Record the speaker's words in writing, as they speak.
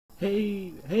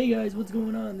Hey guys, what's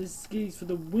going on? This is Skeez for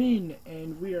the win,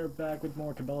 and we are back with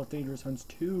more Cabelas Dangerous Hunts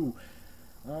 2.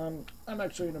 I'm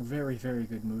actually in a very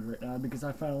good mood right now because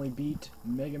I finally beat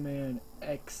Mega Man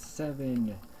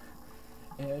X7.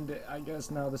 And I guess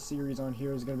now the series on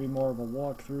here is going to be more of a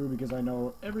walkthrough because I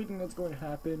know everything that's going to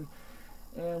happen.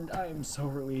 And I am so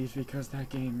relieved because that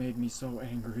game made me so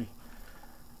angry.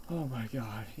 Oh my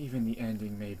god, even the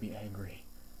ending made me angry.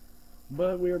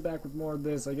 But we are back with more of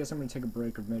this. I guess I'm going to take a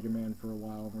break of Mega Man for a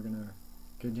while. We're going to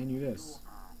continue this.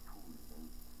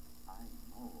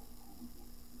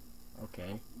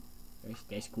 Okay.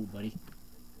 That's cool, buddy.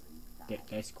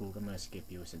 That's cool. I'm going to skip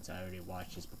you since I already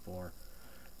watched this before.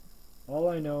 All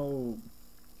I know,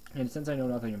 and since I know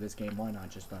nothing of this game, why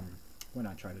not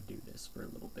try to do this for a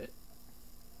little bit?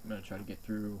 I'm going to try to get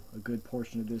through a good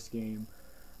portion of this game.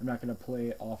 I'm not going to play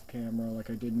it off camera like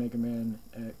I did Mega Man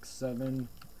X7.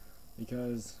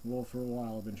 Because, well, for a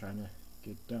while I've been trying to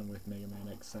get done with Mega Man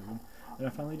X7, and I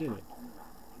finally did it.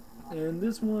 And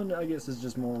this one, I guess, is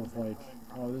just more of like,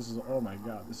 oh my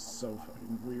god, this is so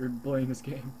fucking weird playing this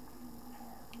game.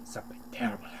 Something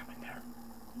terrible happened there.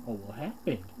 Oh, what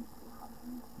happened?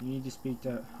 You need to speak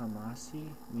to Hamasi?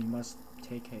 We must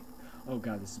take a... Oh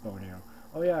god, this is bow and arrow.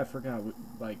 Oh yeah, I forgot,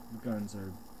 like, guns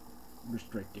are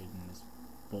restricted in this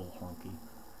bull honky.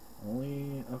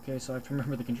 Only... Okay, so I have to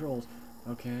remember the controls.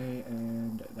 Okay,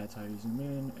 and that's how you zoom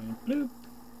in, and bloop!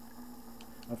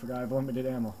 I forgot I have limited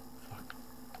ammo. Fuck.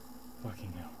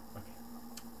 Fucking hell. Okay.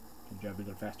 Can you drive a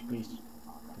little faster, please?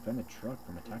 Defend the truck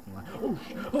from attacking line.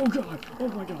 Oh god! Oh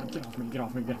my god! Get off me! Get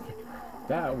off me! Get off me!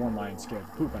 That one line scared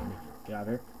the poop out of me. Get out of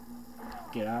here.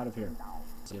 Get out of here.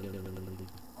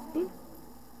 Boop.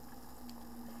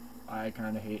 I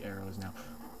kinda hate arrows now.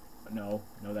 No,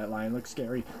 that line looks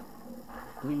scary.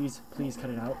 Please cut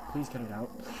it out. Please cut it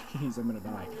out. Please, I'm gonna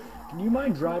die. Can you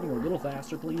mind driving a little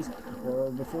faster, please?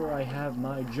 Or before I have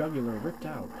my jugular ripped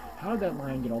out. How did that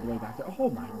line get all the way back there?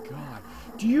 Oh my god.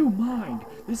 Do you mind?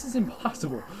 This is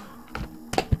impossible.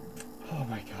 Oh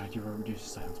my god, you are reduced to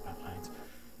silence by lines.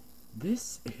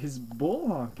 This is bull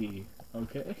honky,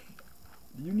 okay?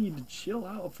 You need to chill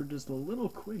out for just a little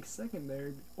quick second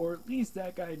there, or at least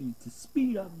that guy needs to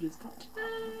speed up just a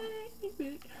tiny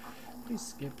bit. Please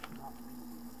skip.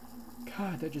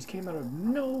 God, that just came out of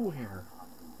nowhere.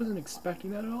 Wasn't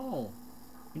expecting that at all.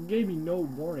 It gave me no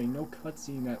warning, no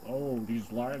cutscene that, oh,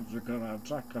 these lines are gonna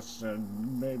attack us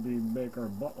and maybe make our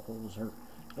buttholes hurt.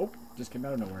 Nope, just came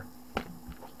out of nowhere.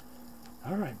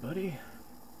 Alright, buddy.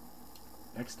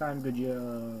 Next time, could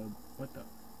you, what the?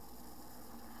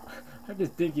 I have this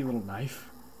dinky little knife.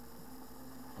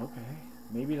 Okay,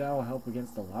 maybe that'll help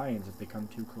against the lions if they come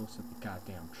too close to the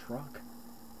goddamn truck.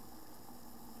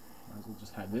 Might as well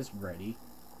just have this ready.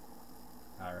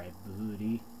 Alright,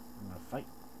 buddy. I'm gonna fight.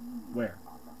 Where?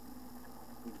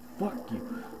 Fuck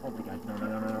you! Oh my god,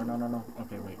 no.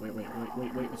 Okay,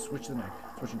 wait. Switch the knife.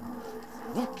 Switch the knife.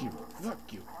 Fuck you!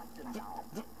 Fuck.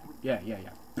 Yeah.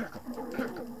 Back up.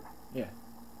 Yeah.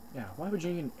 Why would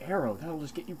you need an arrow? That'll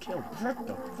just get you killed. Back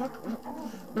the fuck up.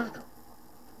 Back up.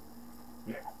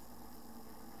 Yeah.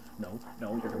 No,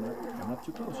 you're coming up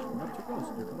too close. You're coming up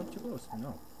too close.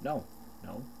 No.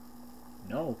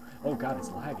 Oh god, it's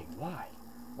lagging. Why?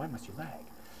 Why must you lag?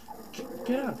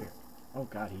 Get out of here. Oh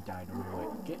god, he died. No, wait.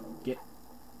 Get.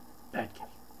 Bad kitty.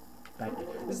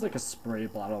 This is like a spray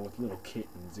bottle with little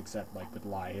kittens, except like with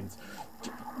lions.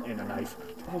 And a knife.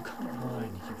 Oh, come on,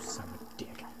 you son of a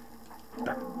dick.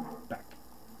 Back.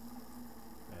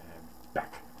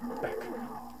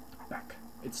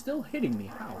 It's still hitting me.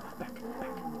 How? Back.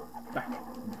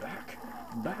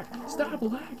 Stop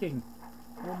lagging.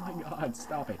 Oh my god,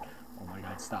 stop it. Oh my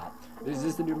god, stop. Is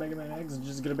this the new Mega Man X? It's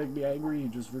just gonna make me angry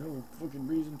just for no fucking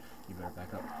reason. You better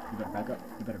back up. Back up.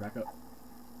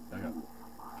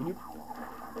 Can you?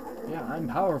 Yeah, I'm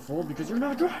powerful because you're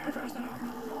not driving fast enough.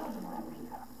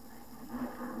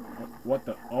 What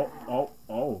the? Oh.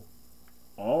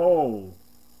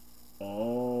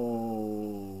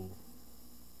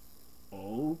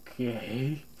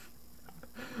 Okay.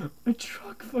 My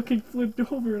truck fucking flipped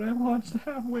over and I launched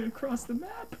halfway across the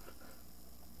map.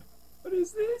 What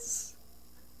is this?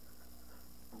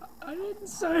 I didn't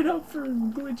sign up for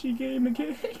glitchy game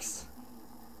mechanics.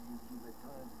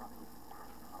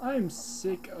 I'm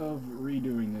sick of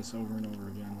redoing this over and over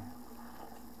again.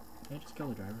 Can I just kill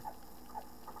the driver?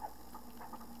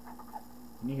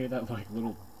 Can you hear that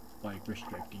little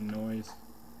restricting noise?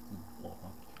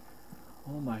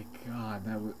 Oh my god,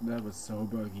 that was so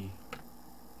buggy.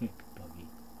 Buggy.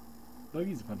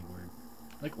 Buggy's a funny word.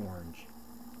 Like orange.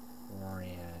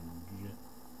 Orange.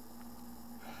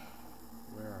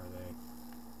 Where are they?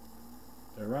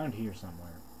 They're around here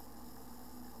somewhere.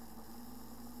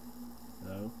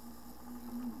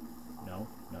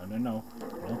 no.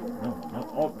 No, no, no.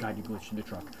 Oh, God, you glitched in the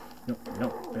truck. No, no.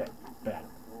 Bad, bad,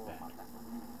 bad.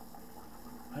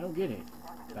 I don't get it.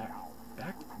 Back?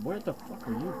 Where the fuck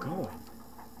are you going?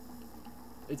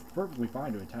 It's perfectly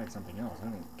fine to attack something else. I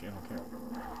don't care.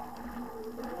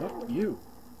 Fuck you.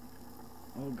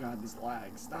 Oh, God, this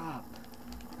lag. Stop.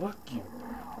 Fuck you.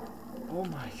 Oh,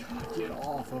 my God. Get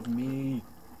off of me.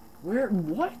 Where?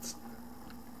 What?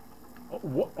 Oh,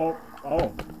 what?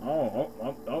 Oh,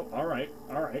 alright.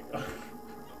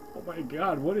 Oh my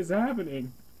God, what is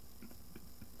happening?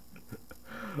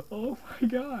 Oh my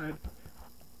God.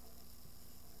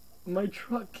 My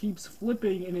truck keeps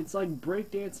flipping and it's like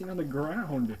breakdancing on the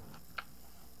ground.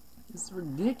 It's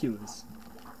ridiculous.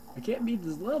 I can't beat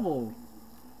this level.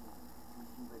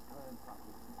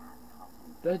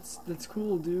 That's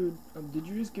cool, dude. Did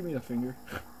you just give me the finger?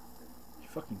 You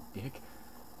fucking dick.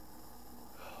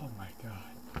 Oh my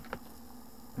God.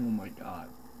 Oh my God.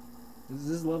 Is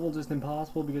this level just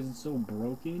impossible because it's so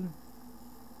broken?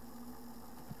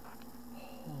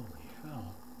 Holy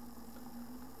hell.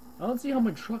 I don't see how my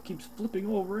truck keeps flipping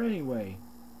over anyway.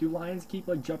 Do lions keep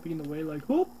like jumping in the way like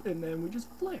whoop and then we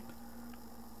just flip?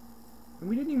 And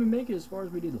we didn't even make it as far as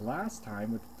we did last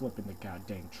time with flipping the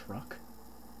goddamn truck.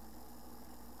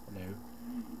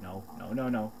 Hello?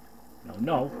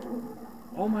 No.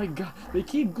 Oh my God, they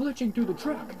keep glitching through the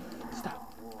truck.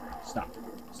 Stop.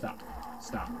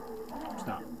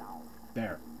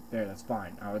 There, that's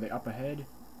fine. Are they up ahead?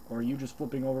 Or are you just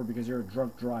flipping over because you're a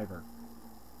drunk driver?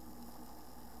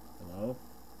 Hello?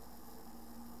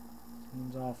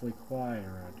 Seems awfully quiet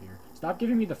around here. Stop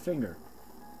giving me the finger.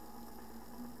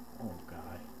 Oh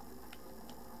God.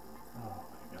 Oh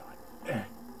my God.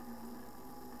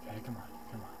 Okay, come on.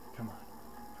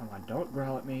 Don't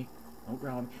growl at me.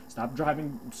 Stop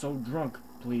driving so drunk,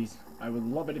 please. I would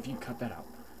love it if you cut that out.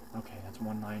 Okay, that's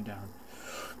one line down.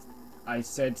 I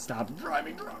said stop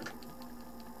driving drunk.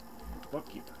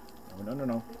 Fuck you.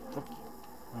 No. Fuck you.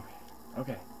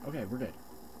 Okay, we're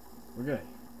good.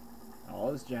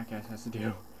 All this jackass has to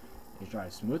do is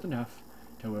drive smooth enough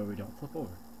to where we don't flip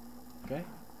over. Okay?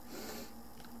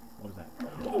 What was that?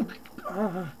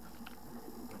 Oh!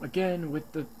 Again with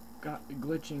the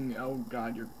glitching. Oh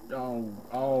God, you're.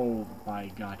 Oh my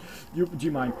God. Do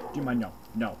you mind?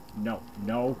 No.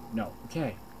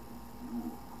 Okay.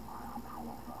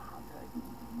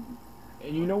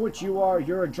 And you know what you are?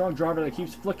 You're a drunk driver that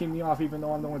keeps flicking me off even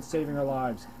though I'm the one saving our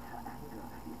lives.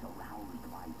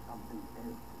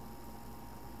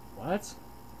 What?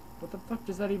 What the fuck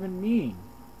does that even mean?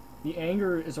 The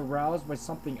anger is aroused by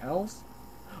something else?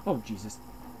 Oh, Jesus.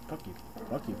 Fuck you.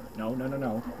 No,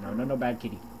 bad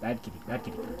kitty.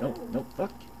 No,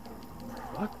 fuck.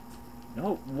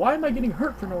 No, why am I getting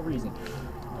hurt for no reason?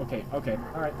 Okay,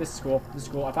 alright, this is cool.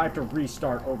 If I have to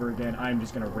restart over again, I'm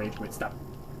just gonna rage quit. Stop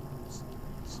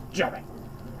it.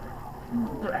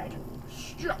 Brad,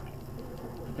 stop it.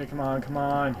 Okay, come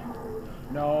on.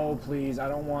 No, please, I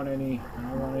don't want any.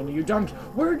 You dumb.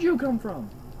 Where'd you come from?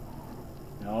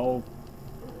 No.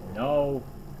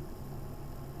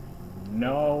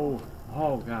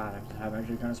 Oh God, I'm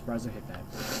actually kind of surprised I hit that.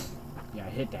 Yeah, I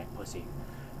hit that pussy.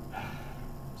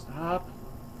 Stop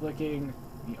flicking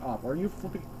me off. Or are you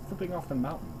flipping off the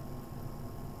mountain?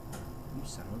 You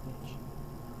son of a bitch.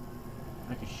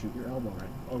 I could shoot your elbow right.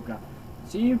 Oh God.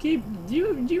 See, you keep. Do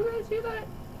you guys hear that?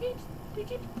 He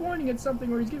keeps pointing at something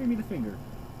where he's giving me the finger.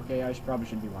 Okay, I probably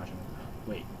shouldn't be watching him.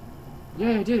 Wait.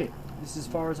 Yeah, I did it. This is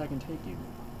as far as I can take you.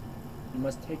 You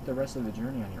must take the rest of the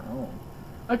journey on your own.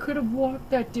 I could have walked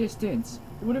that distance.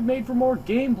 It would have made for more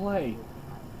gameplay.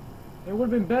 It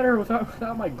would have been better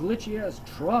without my glitchy ass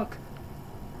truck.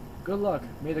 Good luck.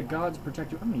 May the gods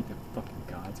protect you. I'm gonna eat the fucking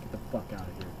gods. Get the fuck out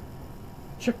of here.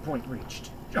 Checkpoint reached.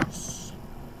 Yes.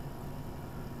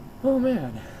 Oh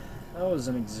man, that was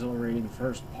an exhilarating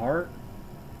first part.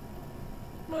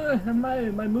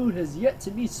 My mood has yet to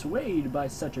be swayed by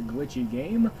such a glitchy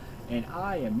game, and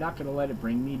I am not gonna let it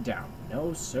bring me down.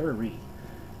 No siree.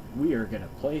 We are gonna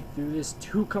play through this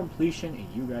to completion, and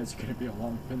you guys are gonna be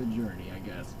along for the journey, I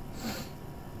guess.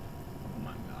 Oh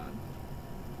my God.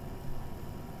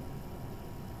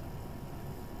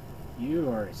 You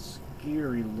are a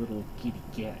scary little kitty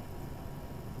cat.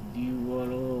 Do you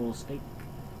want a little steak?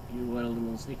 You want a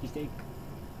little sticky steak?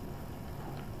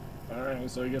 Alright,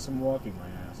 so I guess I'm walking my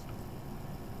ass.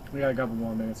 We got a couple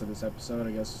more minutes of this episode,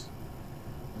 I guess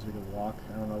we could walk.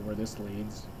 I don't know where this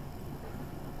leads.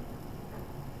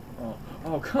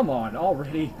 Oh, come on,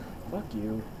 already. Fuck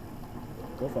you.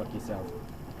 Go fuck yourself.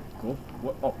 Go.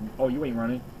 What? Oh, you ain't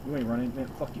running. Man,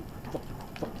 fuck you. Fuck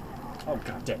you. Oh,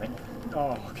 God damn it.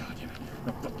 Oh, God damn it.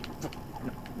 No, fuck you.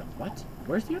 No, what?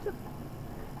 Where's the other?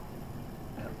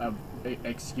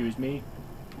 Excuse me?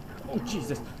 Oh,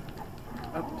 Jesus.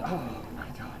 Oh, my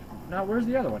God. Now, where's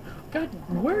the other one? God,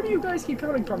 where do you guys keep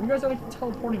coming from? You guys are like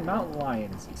teleporting mountain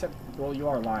lions. Except, well, you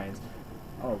are lions.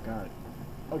 Oh, God.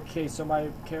 Okay, so my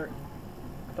character...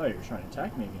 I thought you were trying to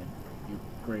attack me again, you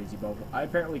crazy bubble. I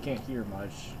apparently can't hear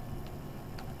much.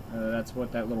 That's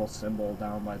what that little symbol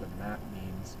down by the map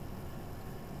means.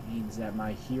 It means that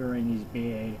my hearing is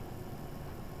big.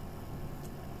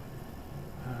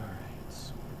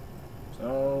 Alright.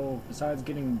 So, besides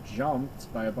getting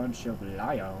jumped by a bunch of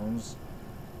lions...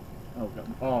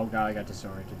 Oh god, I got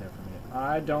disoriented there for a minute.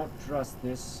 I don't trust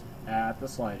this at the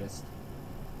slightest.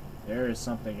 There is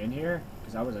something in here,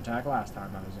 because I was attacked last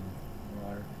time I was in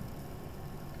water.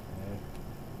 Okay.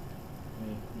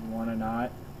 Hey, you wanna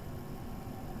not?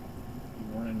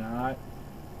 You wanna not?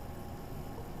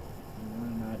 You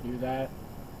wanna not do that?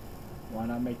 Why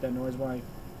not make that noise, wife?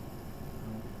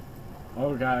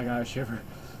 Oh god, I got a shiver.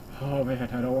 Oh man,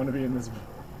 I don't want to be in this.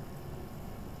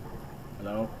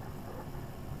 Hello?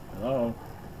 Hello?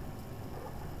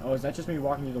 Oh, is that just me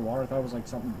walking through the water? I thought it was like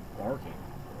something barking.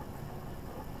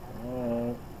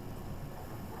 Oh.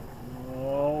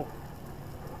 Oh.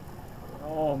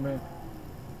 Oh, man.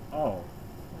 Oh.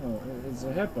 Oh, it's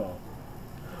a hippo.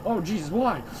 Oh, Jesus,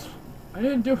 why? I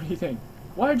didn't do anything.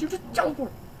 Why did you just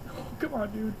teleport? Oh, come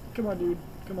on, dude. Come on, dude.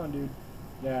 Come on, dude.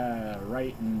 Yeah,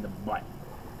 right in the butt.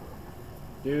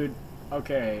 Dude,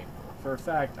 okay. For a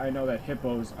fact, I know that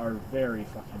hippos are very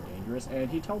fucking dangerous, and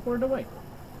he teleported away.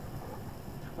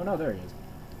 Oh, no, there he is.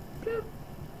 Bloop.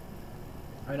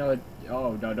 I know that...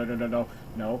 Oh, no, no, no, no, no.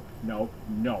 No, no,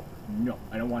 no, no.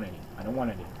 I don't want any. I don't want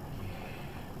any.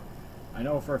 Yeah. I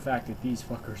know for a fact that these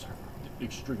fuckers are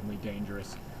extremely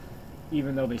dangerous,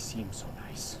 even though they seem so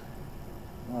nice.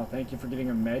 Well, thank you for getting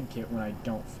a med kit when I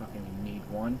don't fucking need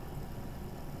one.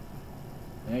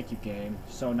 Thank you, game.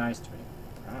 So nice to me.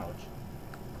 Crouch.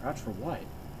 Crouch for what?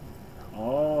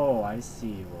 Oh, I see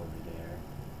you over there.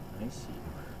 I see you.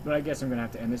 But I guess I'm gonna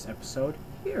have to end this episode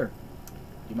here.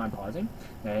 Do you mind pausing?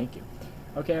 Thank you.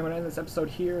 Okay, I'm gonna end this episode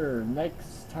here.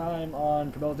 Next time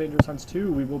on Cabelas Dangerous Hunts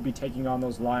 2, we will be taking on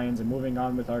those lions and moving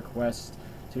on with our quest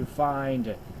to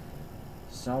find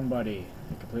somebody.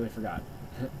 I completely forgot.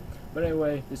 But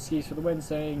anyway, this is Skeez for the win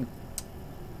saying